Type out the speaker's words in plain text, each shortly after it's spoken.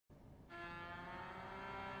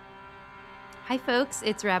Hi, folks.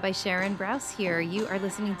 It's Rabbi Sharon Brous here. You are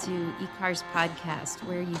listening to Ikar's podcast,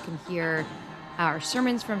 where you can hear our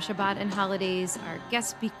sermons from Shabbat and holidays, our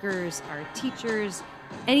guest speakers, our teachers,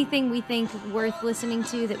 anything we think worth listening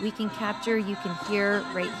to that we can capture, you can hear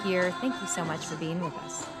right here. Thank you so much for being with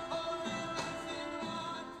us.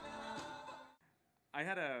 I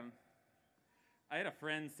had a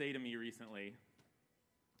friend say to me recently,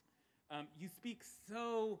 you speak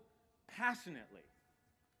so passionately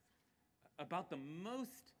about the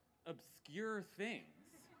most obscure things.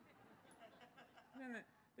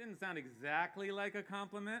 Didn't sound exactly like a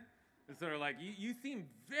compliment. It's sort of like, you seem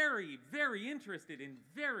very, very interested in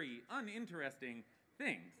very uninteresting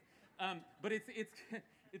things. But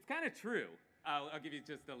it's kind of true. I'll give you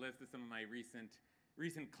just a list of some of my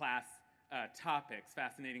recent class topics,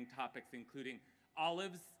 fascinating topics, including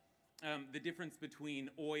olives, the difference between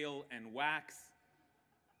oil and wax,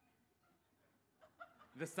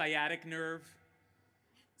 the sciatic nerve,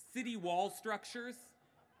 city wall structures,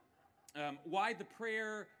 why the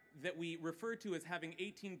prayer that we refer to as having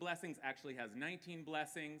 18 blessings actually has 19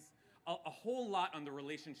 blessings, a whole lot on the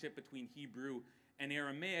relationship between Hebrew and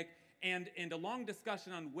Aramaic, and a long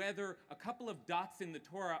discussion on whether a couple of dots in the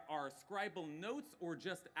Torah are scribal notes or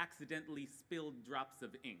just accidentally spilled drops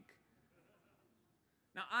of ink.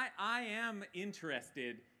 Now, I am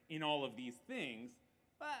interested in all of these things,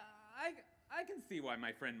 but I can see why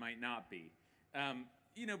my friend might not be.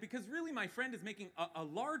 Because really my friend is making a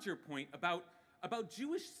larger point about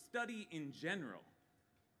Jewish study in general,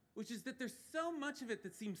 which is that there's so much of it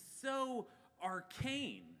that seems so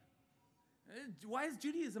arcane. Why is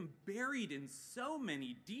Judaism buried in so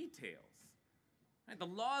many details? Right? The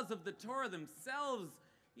laws of the Torah themselves,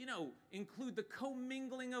 include the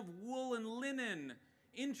commingling of wool and linen,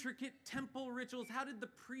 intricate temple rituals. How did the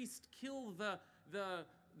priest kill the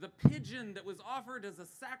pigeon that was offered as a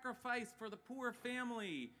sacrifice for the poor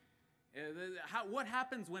family? What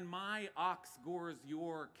happens when my ox gores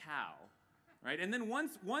your cow? Right? And then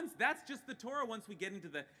once that's just the Torah, once we get into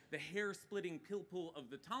the hair-splitting pilpul of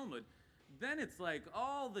the Talmud, then it's like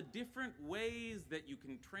all the different ways that you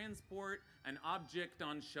can transport an object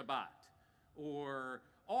on Shabbat, or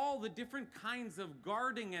all the different kinds of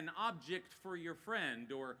guarding an object for your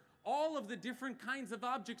friend, or all of the different kinds of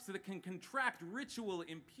objects that can contract ritual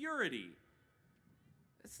impurity.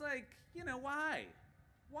 It's like, why?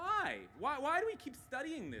 Why do we keep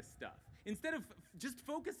studying this stuff instead of just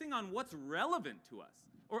focusing on what's relevant to us,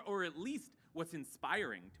 or at least what's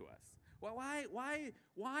inspiring to us? Well,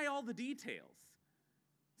 why all the details?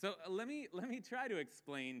 So let me try to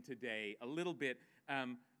explain today a little bit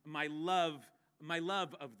my love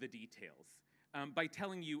of the details by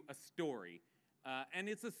telling you a story. And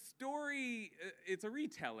it's a story, it's a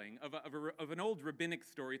retelling of an old rabbinic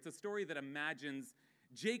story. It's a story that imagines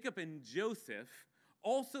Jacob and Joseph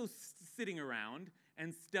also sitting around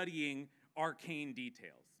and studying arcane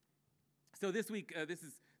details. So this week, this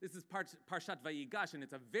is Parshat Vayigash, and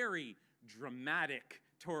it's a very dramatic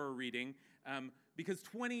Torah reading because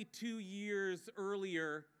 22 years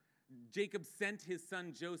earlier, Jacob sent his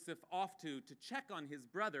son Joseph off to check on his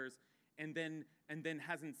brothers, and then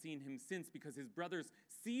hasn't seen him since because his brothers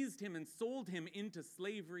seized him and sold him into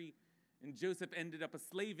slavery, and Joseph ended up a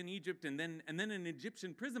slave in Egypt and then in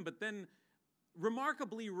Egyptian prison, but then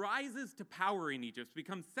remarkably rises to power in Egypt,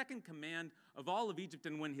 becomes second command of all of Egypt.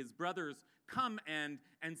 And when his brothers come and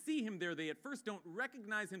see him there, they at first don't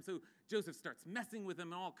recognize him, so Joseph starts messing with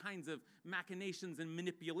them, all kinds of machinations and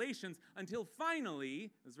manipulations, until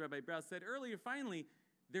finally, as Rabbi Brous said earlier,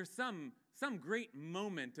 there's some great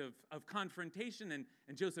moment of confrontation, and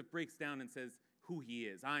Joseph breaks down and says who he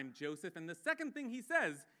is. I'm Joseph. And the second thing he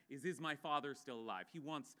says is my father still alive? He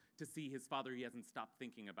wants to see his father. He hasn't stopped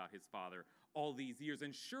thinking about his father all these years.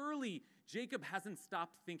 And surely Jacob hasn't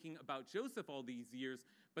stopped thinking about Joseph all these years,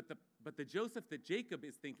 but the Joseph that Jacob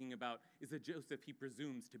is thinking about is a Joseph he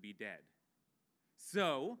presumes to be dead.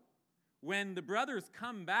 So when the brothers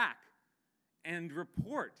come back and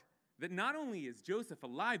report that not only is Joseph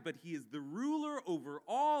alive, but he is the ruler over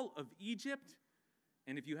all of Egypt,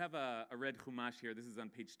 and if you have a red Chumash here, this is on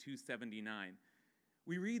page 279,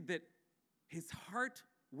 we read that his heart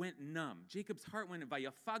went numb. Jacob's heart went,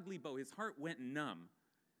 vayafag libo, his heart went numb,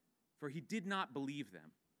 for he did not believe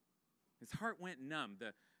them. His heart went numb.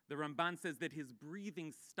 The Ramban says that his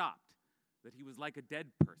breathing stopped, that he was like a dead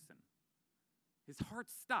person. His heart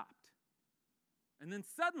stopped. And then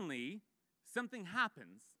suddenly, something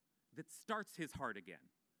happens that starts his heart again.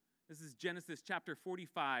 This is Genesis chapter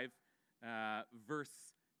 45, verse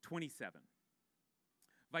 27.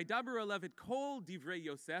 Vaidaber elav et kol divrei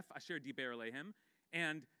Yosef asher diber alehem,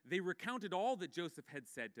 and they recounted all that Joseph had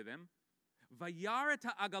said to them. Vayar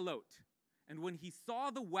agalot, and when he saw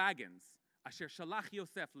the wagons, asher shalach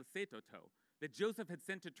Yosef lesetoto, that Joseph had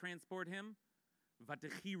sent to transport him,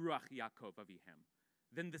 vatechiruach Yaakov avihem,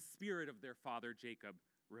 then the spirit of their father Jacob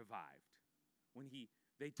revived. When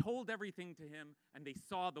they told everything to him and they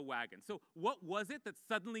saw the wagon. So what was it that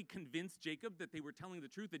suddenly convinced Jacob that they were telling the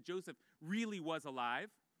truth, that Joseph really was alive?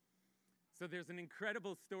 So there's an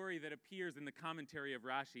incredible story that appears in the commentary of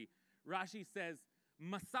Rashi. Rashi says,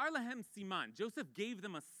 Masar lahem siman. Joseph gave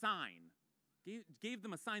them a sign, gave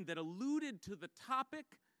them a sign that alluded to the topic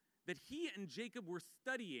that he and Jacob were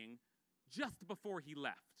studying just before he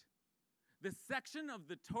left. The section of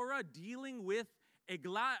the Torah dealing with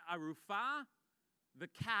Eglah Arufah, the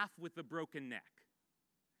calf with the broken neck.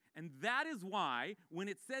 And that is why, when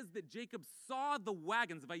it says that Jacob saw the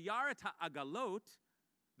wagons, Vayarat agalot,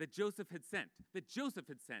 that Joseph had sent,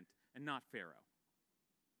 and not Pharaoh.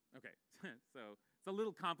 Okay, so it's a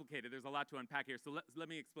little complicated. There's a lot to unpack here, so let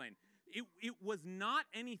me explain. It was not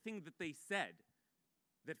anything that they said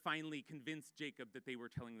that finally convinced Jacob that they were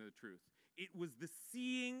telling the truth. It was the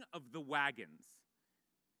seeing of the wagons.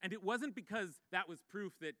 And it wasn't because that was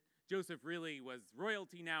proof that Joseph really was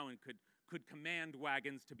royalty now and could command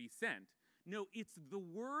wagons to be sent. No, it's the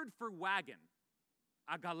word for wagon,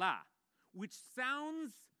 agalah, which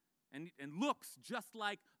sounds and looks just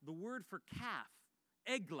like the word for calf,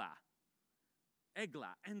 eglah.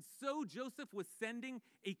 And so Joseph was sending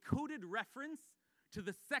a coded reference to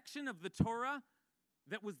the section of the Torah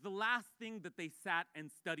that was the last thing that they sat and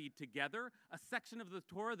studied together, a section of the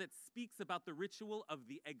Torah that speaks about the ritual of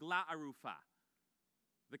the Eglah Arufah,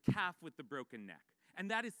 the calf with the broken neck. And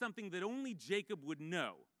that is something that only Jacob would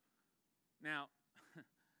know. Now,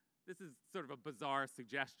 this is sort of a bizarre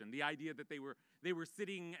suggestion. The idea that they were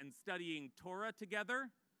sitting and studying Torah together,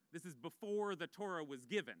 this is before the Torah was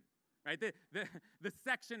given. Right? The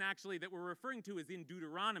section actually that we're referring to is in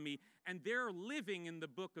Deuteronomy, and they're living in the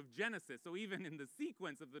book of Genesis. So even in the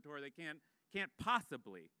sequence of the Torah, they can't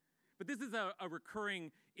possibly. But this is a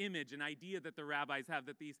recurring image, an idea that the rabbis have,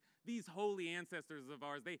 that these holy ancestors of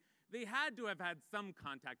ours, they had to have had some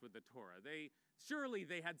contact with the Torah. Surely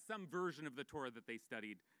they had some version of the Torah that they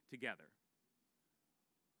studied together.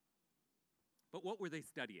 But what were they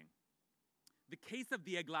studying? The case of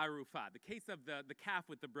the Eglah Arufah, the case of the calf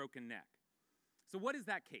with the broken neck. So what is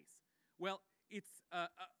that case? Well, it's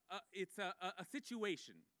a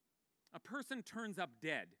situation. A person turns up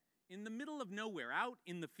dead in the middle of nowhere, out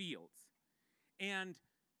in the fields. And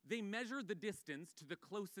they measure the distance to the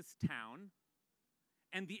closest town.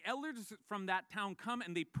 And the elders from that town come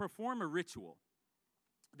and they perform a ritual.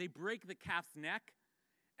 They break the calf's neck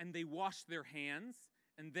and they wash their hands.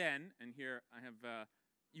 And then, and here I have...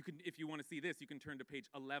 You can, if you want to see this, you can turn to page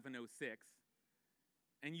 1106.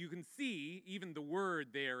 And you can see even the word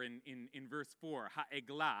there in verse 4,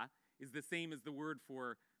 ha'eglah, is the same as the word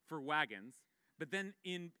for wagons. But then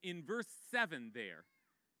in verse 7 there,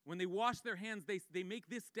 when they wash their hands, they make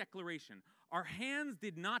this declaration. Our hands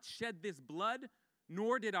did not shed this blood,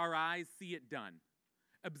 nor did our eyes see it done.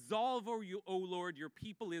 Absolve, O Lord, your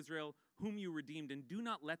people Israel, whom you redeemed, and do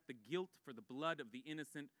not let the guilt for the blood of the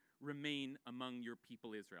innocent remain among your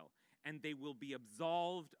people Israel, and they will be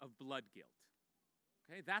absolved of blood guilt.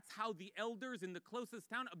 Okay, that's how the elders in the closest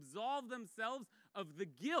town absolve themselves of the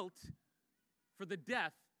guilt for the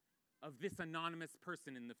death of this anonymous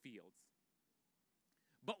person in the fields.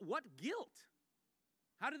 But what guilt?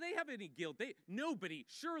 How do they have any guilt? Nobody,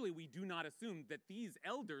 surely we do not assume that these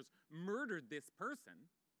elders murdered this person.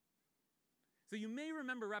 So you may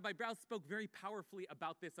remember Rabbi Brous spoke very powerfully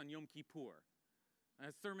about this on Yom Kippur,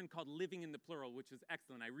 a sermon called Living in the Plural, which is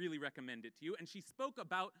excellent. I really recommend it to you. And she spoke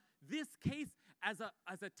about this case as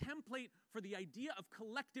a template for the idea of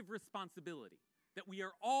collective responsibility, that we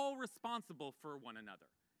are all responsible for one another.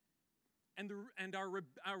 And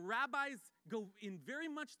our rabbis go in very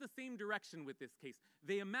much the same direction with this case.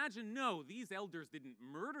 They imagine, no, these elders didn't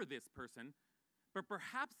murder this person, but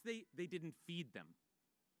perhaps they didn't feed them.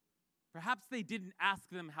 Perhaps they didn't ask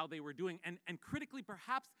them how they were doing, and critically,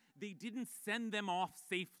 perhaps they didn't send them off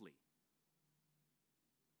safely.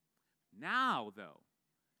 Now, though,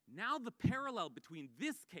 the parallel between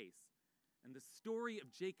this case and the story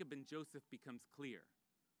of Jacob and Joseph becomes clear.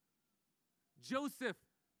 Joseph,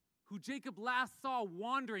 who Jacob last saw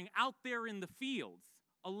wandering out there in the fields,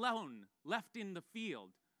 alone, left in the field,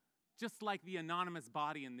 just like the anonymous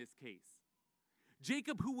body in this case.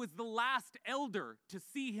 Jacob, who was the last elder to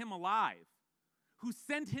see him alive, who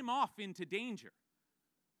sent him off into danger.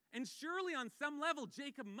 And surely on some level,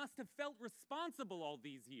 Jacob must have felt responsible all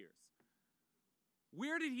these years.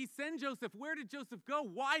 Where did he send Joseph? Where did Joseph go?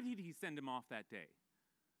 Why did he send him off that day?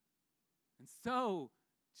 And so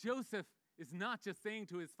Joseph is not just saying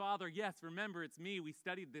to his father, yes, remember, it's me. We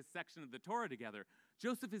studied this section of the Torah together.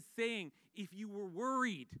 Joseph is saying, if you were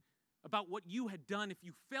worried about what you had done, if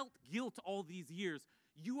you felt guilt all these years,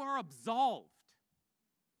 you are absolved.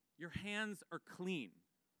 Your hands are clean.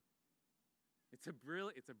 It's a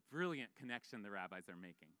brilliant connection the rabbis are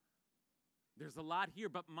making. There's a lot here,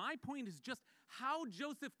 but my point is just how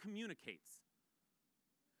Joseph communicates.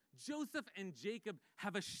 Joseph and Jacob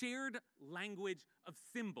have a shared language of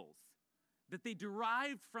symbols that they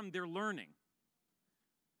derived from their learning.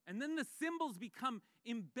 And then the symbols become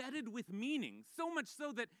embedded with meaning, so much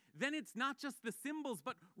so that then it's not just the symbols,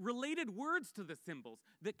 but related words to the symbols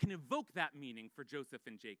that can evoke that meaning for Joseph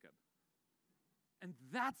and Jacob. And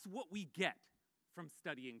that's what we get from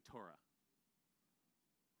studying Torah.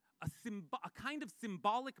 A kind of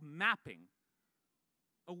symbolic mapping,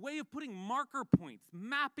 a way of putting marker points,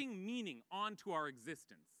 mapping meaning onto our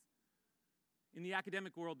existence. In the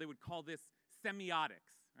academic world, they would call this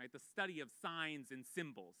semiotics, right? The study of signs and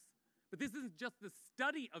symbols. But this isn't just the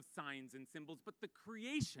study of signs and symbols, but the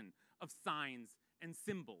creation of signs and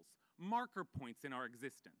symbols, marker points in our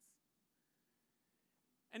existence.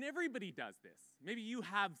 And everybody does this. Maybe you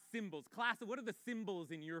have symbols. Class, what are the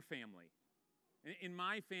symbols in your family? In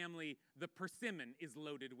my family, the persimmon is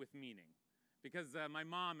loaded with meaning. Because my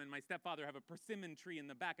mom and my stepfather have a persimmon tree in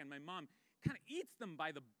the back, and my mom kind of eats them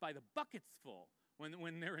by the buckets full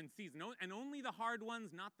when they're in season. And only the hard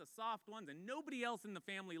ones, not the soft ones, and nobody else in the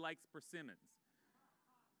family likes persimmons.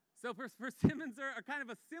 So persimmons are kind of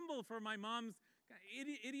a symbol for my mom's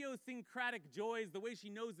idiosyncratic joys, the way she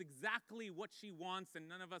knows exactly what she wants, and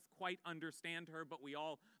none of us quite understand her, but we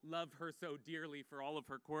all love her so dearly for all of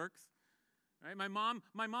her quirks. Right? My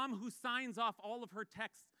mom who signs off all of her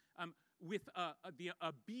texts with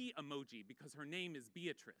a bee emoji because her name is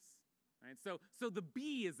Beatrice. Right? So the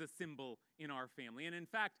bee is a symbol in our family. And in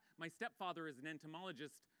fact, my stepfather is an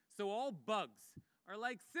entomologist, so all bugs are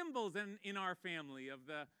like symbols in our family of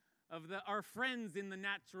our friends in the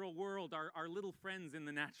natural world, our little friends in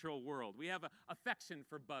the natural world. We have an affection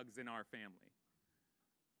for bugs in our family.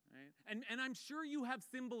 Right? And I'm sure you have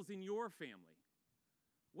symbols in your family.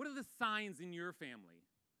 What are the signs in your family?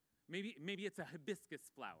 Maybe it's a hibiscus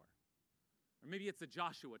flower, or maybe it's a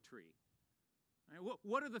Joshua tree. Right?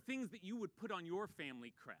 What are the things that you would put on your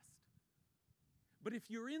family crest? But if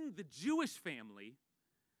you're in the Jewish family,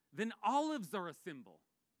 then olives are a symbol.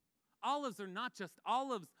 Olives are not just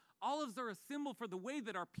olives. Olives are a symbol for the way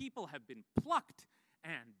that our people have been plucked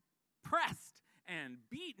and pressed and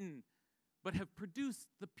beaten, but have produced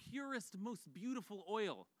the purest, most beautiful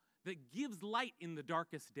oil that gives light in the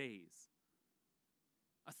darkest days.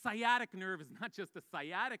 A sciatic nerve is not just a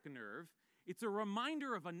sciatic nerve, it's a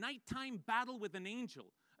reminder of a nighttime battle with an angel,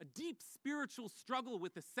 a deep spiritual struggle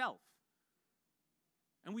with the self.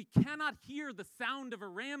 And we cannot hear the sound of a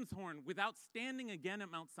ram's horn without standing again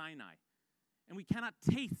at Mount Sinai. And we cannot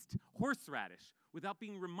taste horseradish without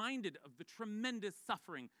being reminded of the tremendous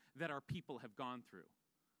suffering that our people have gone through.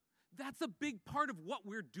 That's a big part of what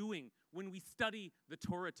we're doing when we study the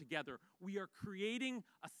Torah together. We are creating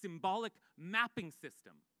a symbolic mapping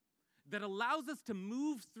system that allows us to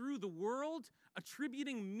move through the world,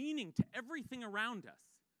 attributing meaning to everything around us.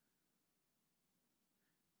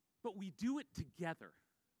 But we do it together.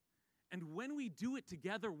 And when we do it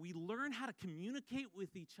together, we learn how to communicate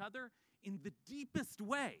with each other in the deepest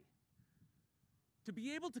way. To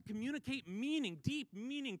be able to communicate meaning, deep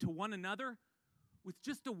meaning to one another with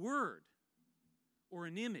just a word or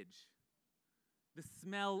an image, the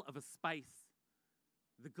smell of a spice,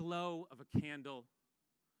 the glow of a candle,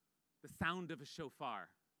 the sound of a shofar,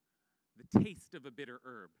 the taste of a bitter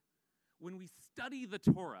herb. When we study the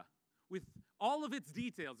Torah with all of its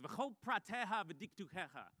details, v'chol prateha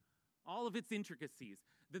v'diktukecha, all of its intricacies,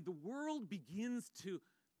 then the world begins to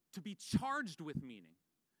be charged with meaning,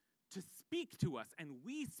 to speak to us, and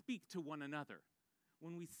we speak to one another.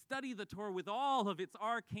 When we study the Torah with all of its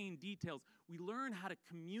arcane details, we learn how to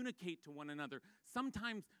communicate to one another,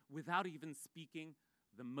 sometimes without even speaking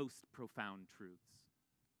the most profound truths.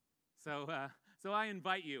 So I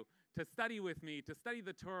invite you to study with me, to study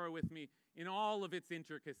the Torah with me in all of its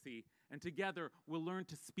intricacy, and together we'll learn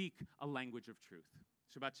to speak a language of truth.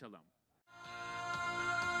 Shabbat Shalom.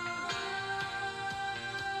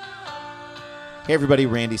 Hey everybody,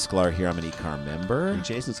 Randy Sklar here. I'm an IKAR member. And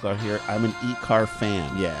Jason Sklar here. I'm an IKAR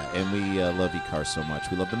fan. Yeah, and we love IKAR so much.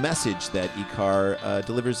 We love the message that IKAR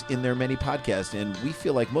delivers in their many podcasts, and we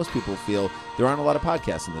feel like most people feel there aren't a lot of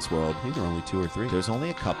podcasts in this world. I think there are only 2 or 3. There's only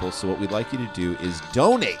a couple, so what we'd like you to do is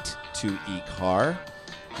donate to IKAR.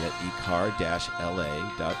 at ecar-la.org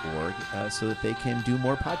so that they can do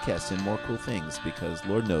more podcasts and more cool things, because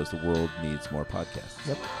Lord knows the world needs more podcasts.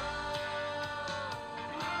 Yep.